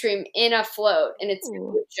ice cream in a float, and it's Ooh.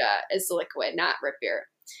 kombucha as the liquid, not root beer.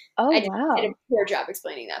 Oh, I did a wow. poor job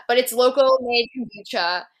explaining that, but it's local made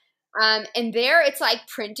kombucha. And there it's like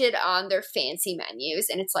printed on their fancy menus,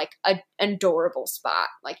 and it's like an adorable spot,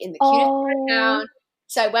 like in the cutest part of Oh. town.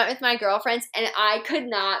 So I went with my girlfriends, and I could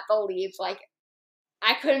not believe, like,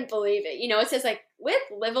 I couldn't believe it. You know, it says like with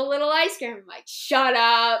live a little ice cream. I'm like, shut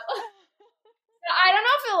up. I don't know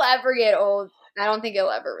if it'll ever get old. I don't think it'll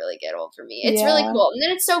ever really get old for me. It's really Yeah. cool. And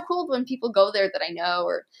then it's so cool when people go there that I know,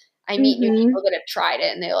 or I meet new Mhm. people that have tried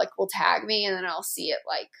it, and they like will tag me, and then I'll see it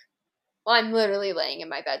like, well, I'm literally laying in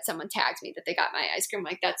my bed. Someone tags me that they got my ice cream.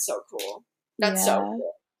 Like, that's so cool. That's so Yeah.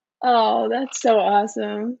 cool. Oh, that's so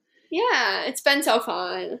awesome. Yeah, it's been so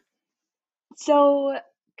fun. So,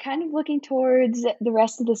 kind of looking towards the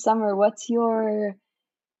rest of the summer, what's your,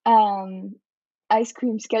 um, ice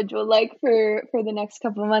cream schedule like for the next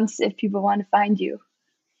couple of months if people wanna find you?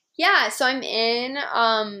 Yeah, so I'm in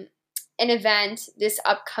an event this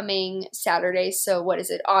upcoming Saturday. So what is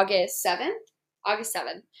it? August 7th? August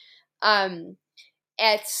 7th. Um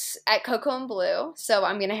it's at Cocoa and Blue. So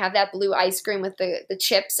I'm gonna have that blue ice cream with the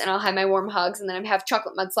chips, and I'll have my warm hugs, and then I have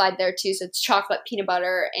chocolate mudslide there too. So it's chocolate, peanut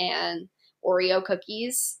butter, and Oreo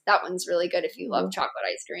cookies. That one's really good if you love Ooh. chocolate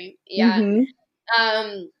ice cream. Yeah. Mhm.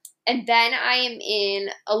 Um, and then I am in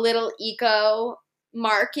a little eco.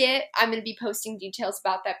 market. I'm going to be posting details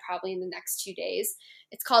about that probably in the next 2 days.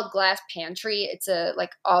 It's called Glass Pantry. It's a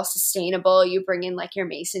like all sustainable. You bring in like your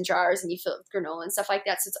mason jars and you fill it with granola and stuff like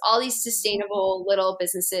that. So it's all these sustainable little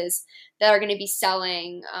businesses that are going to be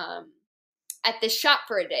selling at this shop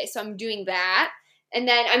for a day. So I'm doing that. And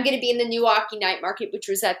then I'm going to be in the Milwaukee night market, which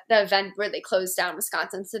was at the event where they closed down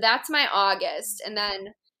Wisconsin. So that's my August. And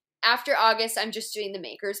then after August, I'm just doing the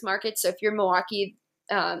makers market. So if you're Milwaukee,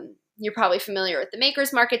 you're probably familiar with the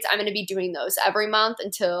makers markets. I'm going to be doing those every month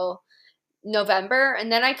until November.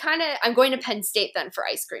 And then I'm going to Penn State then for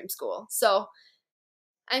ice cream school. So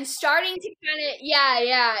I'm starting to kind of,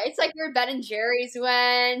 yeah. It's like where Ben and Jerry's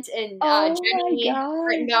went, and Oh my Jenny gosh.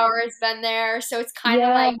 Rittenbauer has been there. So it's kind of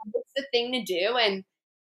Yeah. like, it's the thing to do. And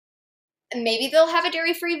maybe they'll have a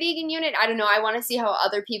dairy-free vegan unit. I don't know. I want to see how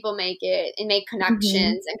other people make it and make Hmm.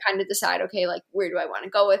 connections and kind of decide, okay, like where do I want to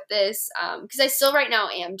go with this? Because I still right now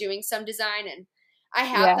am doing some design, and I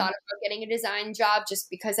have Yeah. thought about getting a design job just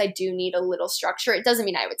because I do need a little structure. It doesn't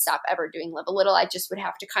mean I would stop ever doing Live a Little. I just would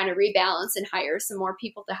have to kind of rebalance and hire some more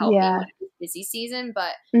people to help me Yeah. when it's busy season.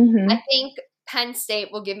 But I Hmm. think Penn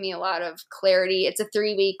State will give me a lot of clarity. It's a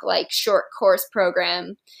 3-week like short course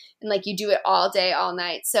program, and like you do it all day, all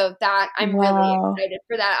night. So that I'm really Wow. excited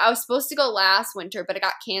for that. I was supposed to go last winter, but it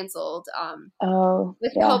got canceled. Oh,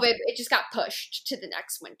 With yeah. COVID, it just got pushed to the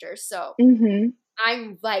next winter. So Hmm.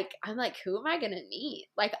 I'm like, who am I gonna meet?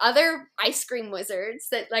 Like other ice cream wizards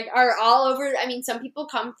that like are all over. I mean, some people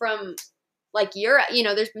come from like Europe.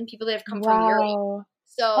 There's been people that have come from Europe. Wow.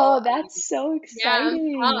 So Oh, that's so yeah, I'm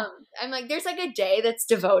exciting. pumped. I'm like, there's like a day that's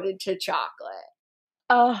devoted to chocolate.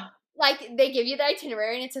 Oh. Like they give you the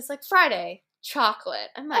itinerary and it says like Friday chocolate.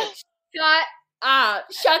 I'm like, shut up,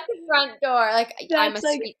 shut the front door. Like I'm a That's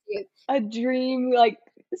like sweet tooth. a dream, like,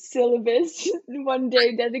 syllabus, one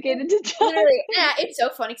day dedicated to chocolate. Literally, yeah, it's so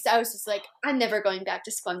funny because I was just like, I'm never going back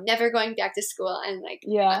to school. I'm never going back to school. And like,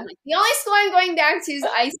 I'm Yeah. like, the only school I'm going back to is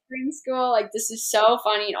ice cream school. Like, this is so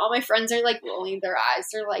funny. And all my friends are like rolling their eyes.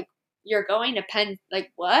 They're like, you're going to Penn?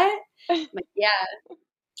 Like, what? I'm like, yeah,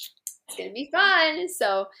 it's gonna be fun.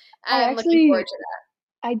 So I I'm looking forward actually to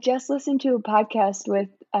that. I just listened to a podcast with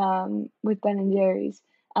Ben and Jerry's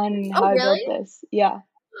on how Oh, I built really? this. Yeah.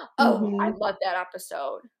 Oh, I Mhm. love that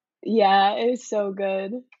episode. Yeah, it was so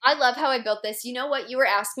good. I love how I built this. You know what? You were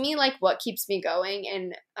asking me like what keeps me going,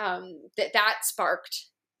 and that sparked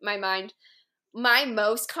my mind. My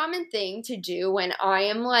most common thing to do when I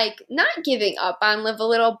am like not giving up on Live a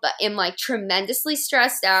Little, but am like tremendously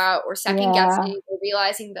stressed out or second Yeah. guessing or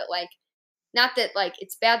realizing that like not that like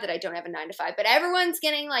it's bad that I don't have a 9 to 5, but everyone's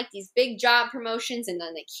getting like these big job promotions, and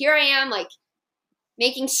then like here I am like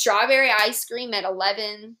making strawberry ice cream at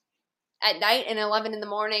 11 at night and 11 in the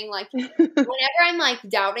morning. Like whenever I'm like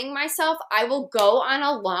doubting myself, I will go on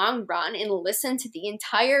a long run and listen to the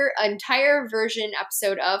entire version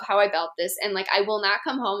episode of How I Built This, and like I will not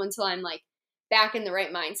come home until I'm like back in the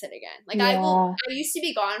right mindset again. Like Yeah. I used to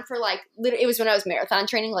be gone for like literally, it was when I was marathon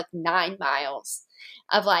training, like 9 miles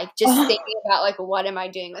of like just Oh, thinking about like what am I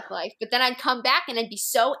doing with life. But then I'd come back and I'd be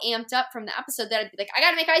so amped up from the episode that I'd be like, I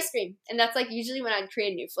gotta make ice cream. And that's like usually when I'd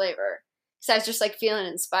create a new flavor. So I was just like feeling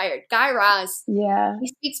inspired. Guy Raz, yeah. he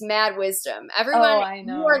speaks mad wisdom. Oh, Everyone, if I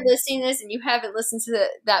you are know. listening to this and you haven't listened to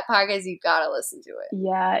that podcast, you gotta listen to it.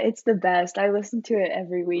 Yeah, it's the best. I listen to it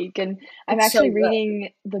every week, and I'm It's so actually good. reading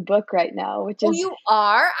the book right now, which Oh, is you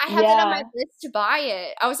are? I have that on my yeah. list to buy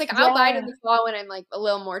it. I was like, I'll buy it in Yeah. the fall when I'm like a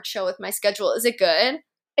little more chill with my schedule. Is it good?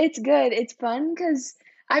 It's good. It's fun because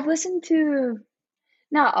I've listened to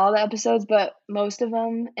not all the episodes, but most of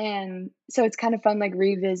them, and so it's kind of fun, like,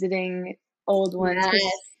 revisiting old ones because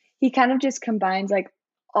Yes. he kind of just combines, like,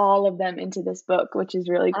 all of them into this book, which is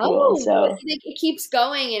really cool, Oh, so it keeps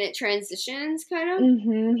going and it transitions kind of?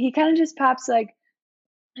 mhm, he kinda just pops, like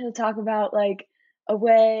he'll talk about, like,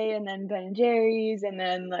 Away and then Ben& and Jerry's and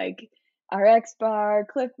then, like, RX Bar,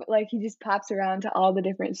 Cliff like, he just pops around to all the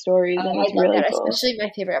different stories, and Oh, I it's love really that. cool. Especially my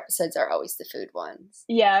favorite episodes are always the food ones.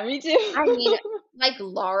 Yeah, me I mean, too. like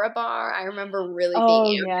Laura Bar, I remember really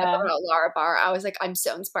being Oh, amped up yeah. about Laura Bar. I was like, I'm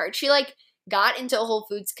so inspired. She like got into Whole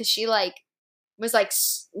Foods because she like was like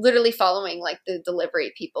literally following like the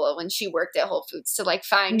delivery people when she worked at Whole Foods to like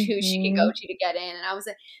find who she could go Mhm. to get in. And I was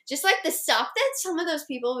like, just like the stuff that some of those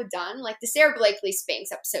people have done, like the Sarah Blakely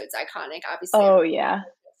Spanx episode's iconic. Obviously, Oh, everyone yeah. knows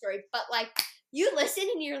that story, but like you listen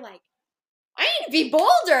and you're like, I need to be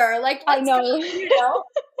bolder. Like, I let's go, know. you know?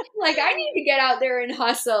 Like, I need to get out there and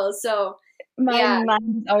hustle. So, My yeah,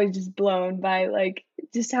 mind is always just blown by, like,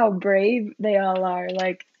 just how brave they all are,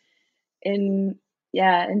 like, in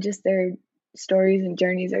yeah, and just their stories and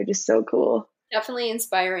journeys are just so cool. Definitely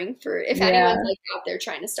inspiring for if Yeah. anyone's like out there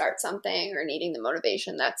trying to start something or needing the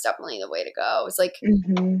motivation, that's definitely the way to go. It's like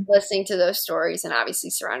Hmm. listening to those stories and obviously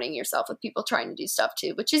surrounding yourself with people trying to do stuff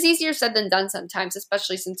too, which is easier said than done sometimes,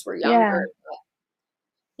 especially since we're younger.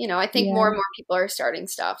 Yeah. I think more Yeah. and more people are starting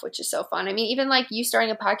stuff, which is so fun. I mean, even like you starting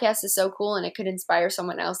a podcast is so cool and it could inspire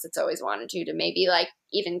someone else that's always wanted to maybe like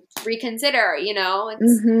even reconsider,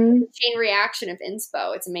 it's Hmm. a chain reaction of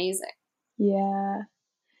inspo. It's amazing. Yeah.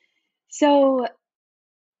 So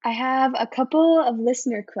I have a couple of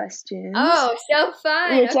listener questions, Oh, so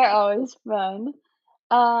fun. which are Okay. always fun.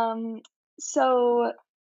 Um, so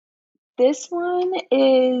this one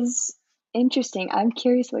is interesting. I'm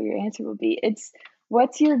curious what your answer will be.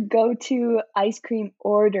 What's your go-to ice cream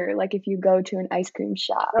order, like if you go to an ice cream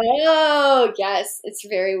shop? Oh, yes. It's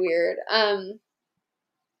very weird.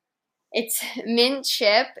 It's mint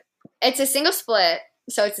chip. It's a single split,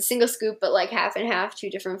 so it's a single scoop, but like half and half, two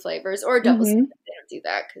different flavors, or a double scoop Mhm. if they don't do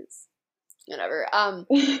that because whatever.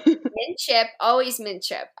 Mint chip, always mint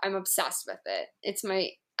chip. I'm obsessed with it. It's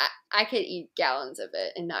I could eat gallons of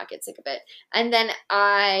it and not get sick of it. And then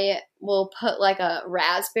I will put like a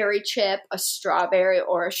raspberry chip, a strawberry,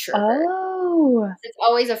 or a sherbet. Oh, It's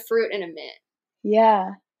always a fruit and a mint.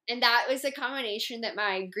 yeah. And that was a combination that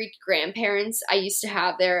my Greek grandparents, I used to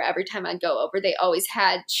have there every time I'd go over. They always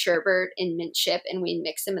had sherbet and mint chip, and we'd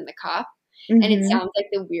mix them in the cup. And it Mhm. sounds like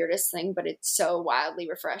the weirdest thing, but it's so wildly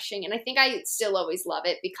refreshing. And I think I still always love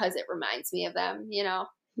it because it reminds me of them.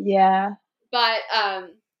 Yeah. But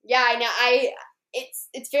yeah, I know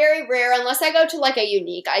it's very rare unless I go to like a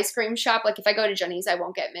unique ice cream shop. Like if I go to Jenny's, I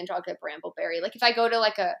won't get mint, I'll get brambleberry. Like if I go to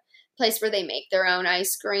like a place where they make their own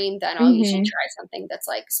ice cream, then I'll usually Mhm. try something that's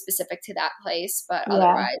like specific to that place. But Yeah.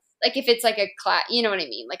 otherwise, like if it's like a you know what I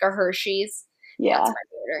mean, like a Hershey's, that's Yeah.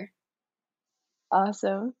 my order.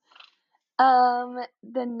 Awesome.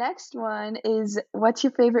 The next one is what's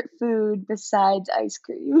your favorite food besides ice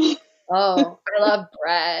cream? Oh, I love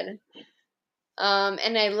bread.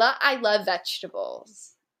 And I love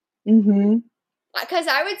vegetables. Mhm. Because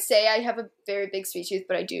I would say I have a very big sweet tooth,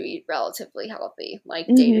 but I do eat relatively healthy, like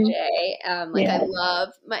day to Mhm. day. Like I Yeah. love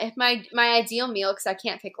my ideal meal because I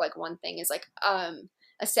can't pick like one thing is like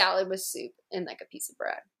a salad with soup and like a piece of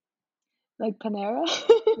bread. Like Panera?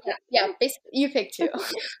 Yeah, yeah. Basically, you pick two.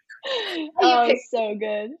 You Oh, pick. so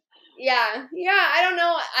good. Yeah, yeah. I don't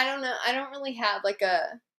know. I don't know. I don't really have like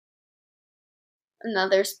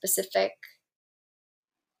another specific.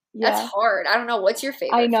 That's Yeah. hard. I don't know. What's your I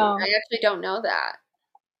favorite food? know. I actually don't know that.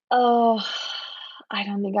 Oh, I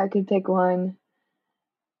don't think I could pick one.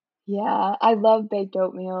 Yeah, I love baked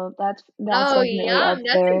oatmeal. That's Oh, definitely up yum.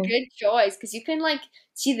 That's a there. good choice because you can like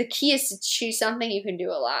see the key is to choose something you can do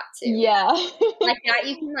a lot too. Yeah. Like that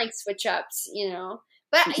you can like switch ups.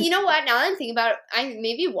 But you know what? Now that I'm thinking about it, I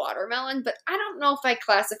maybe watermelon, but I don't know if I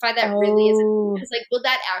classify that really as a food Oh. because like will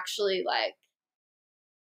that actually like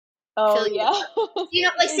Oh, fill you yeah.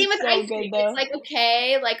 up? Like same It's with so ice cream. good It's though. like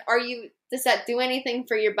okay, like does that do anything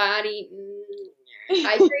for your body?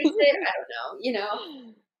 Hydrates it? I don't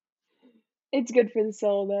know. It's good for the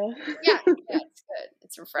soul Yeah, though. yeah, it's good.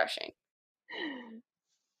 It's refreshing.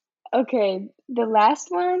 Okay, the last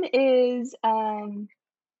one is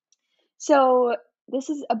so this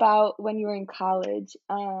is about when you were in college.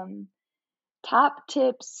 Top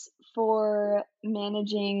tips for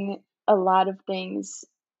managing a lot of things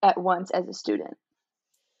at once as a student.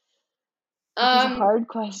 This is a Um, hard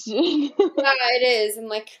question. yeah, it is. I'm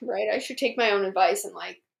like, right, I should take my own advice and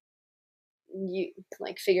like you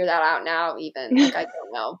like figure that out now even like I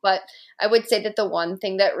don't know, but I would say that the one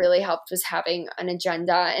thing that really helped was having an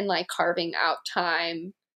agenda and like carving out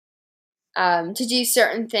time to do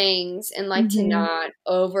certain things and like to Mhm. not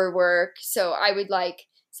overwork. So I would like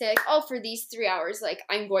say like, oh, for these 3 hours like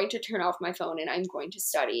I'm going to turn off my phone and I'm going to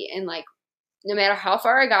study, and like no matter how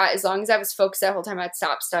far I got, as long as I was focused that whole time, I'd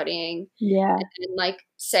stop studying. Yeah. And then, like,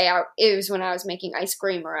 say it was when I was making ice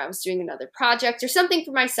cream or I was doing another project or something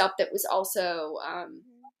for myself that was also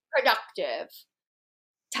productive.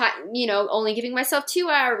 Time, only giving myself 2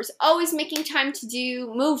 hours, always making time to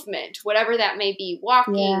do movement, whatever that may be, Yeah.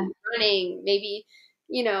 walking, running, maybe,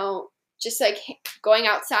 you know, just like going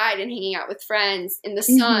outside and hanging out with friends in the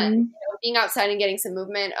sun, Mhm. being outside and getting some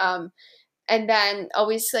movement. And then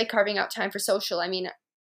always like carving out time for social. I mean,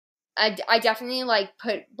 I definitely like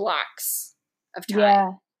put blocks of time,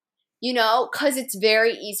 Yeah. because it's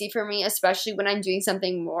very easy for me, especially when I'm doing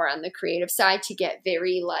something more on the creative side, to get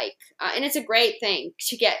very like, and it's a great thing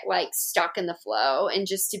to get like stuck in the flow and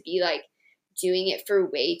just to be like doing it for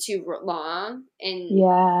way too long.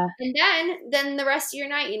 Yeah. And then the rest of your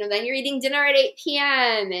night, then you're eating dinner at 8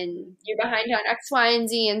 p.m. and you're behind on X, Y, and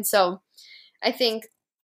Z. And so I think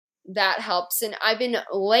that helps. And I've been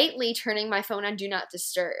lately turning my phone on Do Not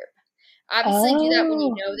Disturb. Obviously, do that when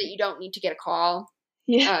you Oh, know that you don't need to get a call.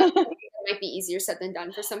 yeah. It might be easier said than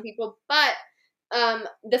done for some people, but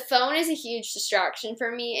the phone is a huge distraction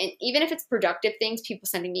for me. And even if it's productive things, people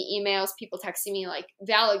sending me emails, people texting me like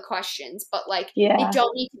valid questions, but like they Yeah.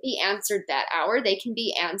 don't need to be answered that hour. They can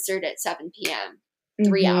be answered at 7 p.m.,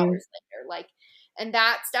 3 hours Mm-hmm. later. Like, and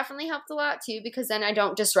that's definitely helped a lot too, because then I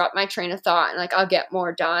don't disrupt my train of thought and like I'll get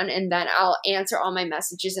more done. And then I'll answer all my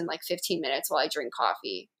messages in like 15 minutes while I drink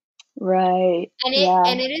coffee. Right. And Yeah.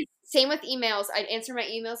 it is same with emails. I'd answer my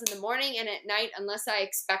emails in the morning and at night unless I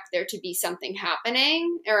expect there to be something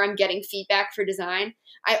happening or I'm getting feedback for design.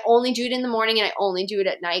 I only do it in the morning and I only do it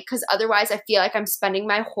at night because otherwise I feel like I'm spending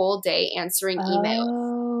my whole day answering emails.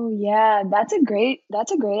 Oh, yeah. That's a great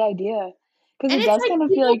idea. Because And it it's does like kind of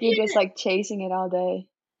feel people like you're just can, like chasing it all day.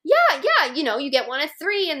 yeah, you get one at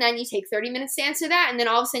 3 and then you take 30 minutes to answer that and then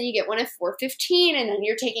all of a sudden you get one at 4:15 and then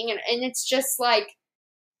you're taking it and it's just like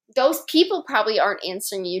those people probably aren't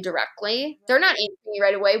answering you directly. They're not answering you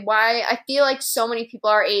right away. Why? I feel like so many people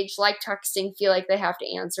our age like texting, feel like they have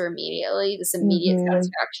to answer immediately, this immediate Mm-hmm.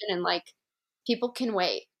 satisfaction, and like people can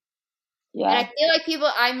wait. And I Yeah. feel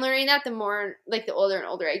like I'm learning that the more, like the older and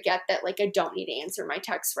older I get, that like I don't need to answer my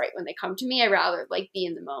texts right when they come to me. I rather like be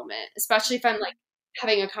in the moment, especially if I'm like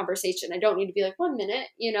having a conversation. I don't need to be like 1 minute,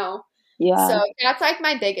 you know? So Yeah. that's like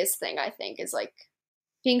my biggest thing, I think, is like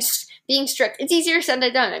being strict. It's easier said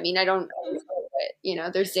than done. I mean, I don't always do it. You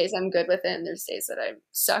know, there's days I'm good with it, and there's days that I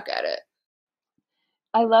suck at it.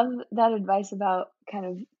 I love that advice about kind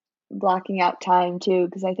of blocking out time too,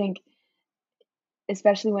 because I think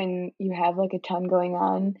especially when you have like a ton going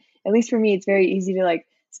on, at least for me, it's very easy to like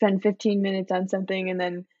spend 15 minutes on something and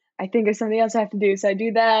then I think of something else I have to do. So I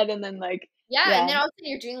do that and then like, Yeah, and yeah, then also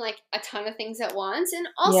you're doing like a ton of things at once, and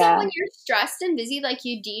also when yeah. you're stressed and busy, like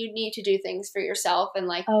you do need to do things for yourself and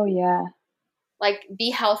Oh, yeah. like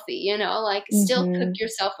be healthy. You know, like still cook Mm-hmm.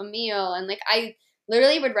 yourself a meal, and like I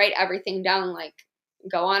literally would write everything down, like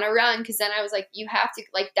go on a run, because then I was like, you have to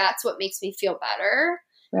like that's what makes me feel better,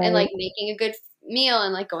 and like Right. making a good meal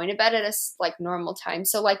and like going to bed at a like normal time.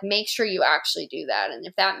 So like make sure you actually do that, and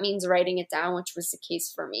if that means writing it down, which was the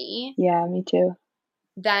case for me, Yeah, me too.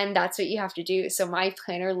 then that's what you have to do. So my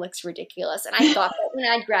planner looks ridiculous, and I thought that when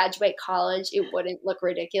I graduate college it wouldn't look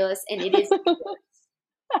ridiculous, and it is.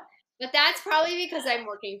 But that's probably because I'm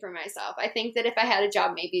working for myself. I think that if I had a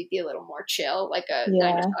job, maybe it'd be a little more chill, like a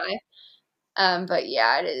 9 to 5. But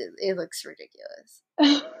yeah, it looks ridiculous.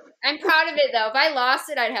 I'm proud of it though. If I lost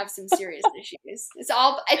it, I'd have some serious issues. It's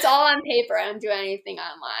all on paper. I don't do anything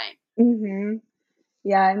online. Mm-hmm.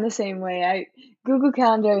 Yeah, in the same way. I Google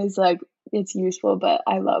Calendar is like it's useful, but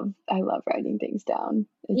I love writing things down.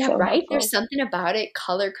 It's Yeah, so right? There's helpful. something about it,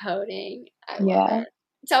 color coding. I love Yeah. it.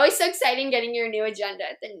 It's always so exciting getting your new agenda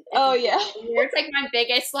at the Oh, beginning yeah. of the year. It's like my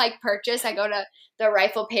biggest like purchase. I go to the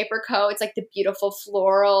Rifle Paper Co. It's like the beautiful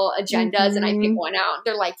floral agendas, and I pick Mm-hmm. one out.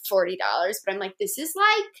 They're like $40, but I'm like, this is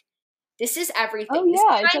Oh, everything. This is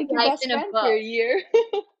yeah, it's like my your life best in a friend for book, a year.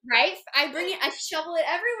 right? I bring it, I shovel it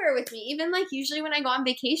everywhere with me, even like usually when I go on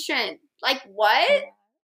vacation. Like what? Yeah.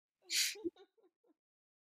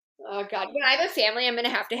 Oh God, when I have a family, I'm gonna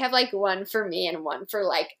have to have like one for me and one for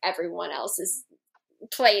like everyone else's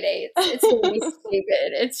play dates. It's gonna be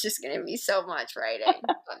stupid. It's just gonna be so much writing.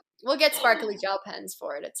 But we'll get sparkly gel pens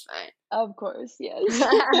for it. It's Of course, yes.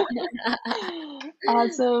 fine.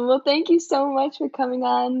 Awesome. Well, thank you so much for coming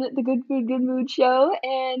on the Good Food, Good Mood show.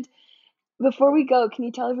 And before we go, can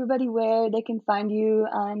you tell everybody where they can find you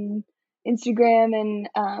on Instagram and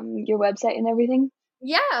your website and everything?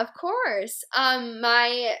 Yeah, of course.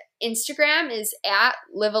 My Instagram is at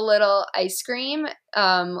live a little ice cream.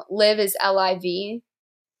 Live is LIV,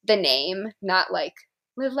 the name, not like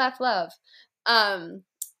live, laugh, love. Um,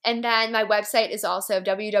 and then my website is also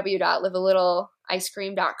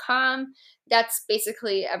www.livealittleicecream.com. That's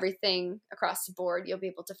basically everything across the board. You'll be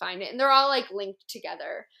able to find it. And they're all like linked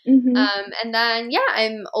together. Mm-hmm. And then, yeah,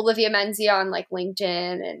 I'm Olivia Menzia on like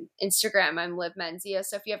LinkedIn and Instagram. I'm Liv Menzia.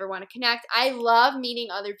 So if you ever want to connect, I love meeting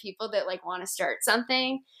other people that like want to start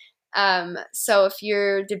something. So if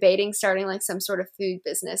you're debating starting like some sort of food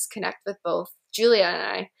business, connect with both Julia and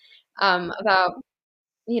I about,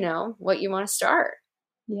 what you want to start.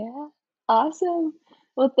 Yeah. Awesome.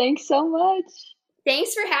 Well, thanks so much.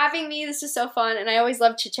 Thanks for having me. This was so fun. And I always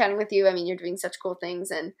love chit chatting with you. I mean, you're doing such cool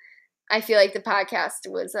things. And I feel like the podcast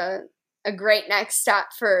was a great next step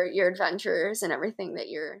for your adventures and everything that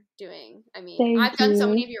you're doing. I mean, I've Thank done so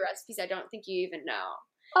many you. of your recipes, I don't think you even know.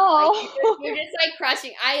 Like you're Oh, just like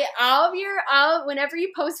crushing. Whenever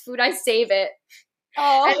you post food, I save it.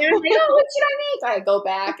 And then I'm Oh, like, oh, what should I make? I go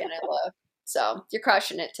back and I look. So you're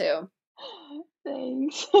crushing it too.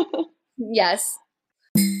 thanks. Yes.